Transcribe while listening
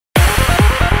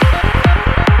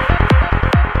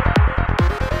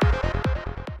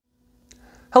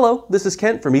Hello, this is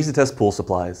Kent from EasyTest Pool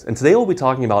Supplies, and today we'll be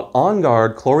talking about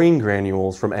OnGuard Chlorine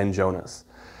Granules from N. Jonas.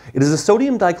 It is a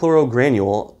sodium dichloro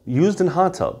granule used in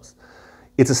hot tubs.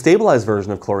 It's a stabilized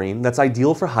version of chlorine that's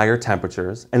ideal for higher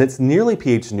temperatures, and it's nearly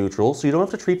pH neutral, so you don't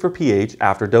have to treat for pH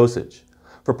after dosage.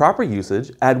 For proper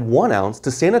usage, add 1 ounce to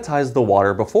sanitize the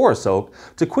water before a soak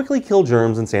to quickly kill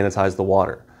germs and sanitize the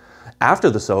water. After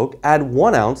the soak, add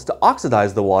 1 ounce to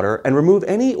oxidize the water and remove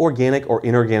any organic or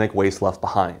inorganic waste left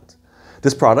behind.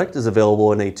 This product is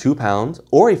available in a 2-pound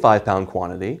or a 5-pound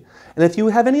quantity, and if you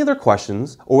have any other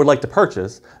questions or would like to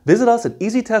purchase, visit us at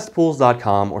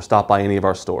easytestpools.com or stop by any of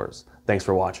our stores. Thanks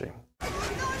for watching.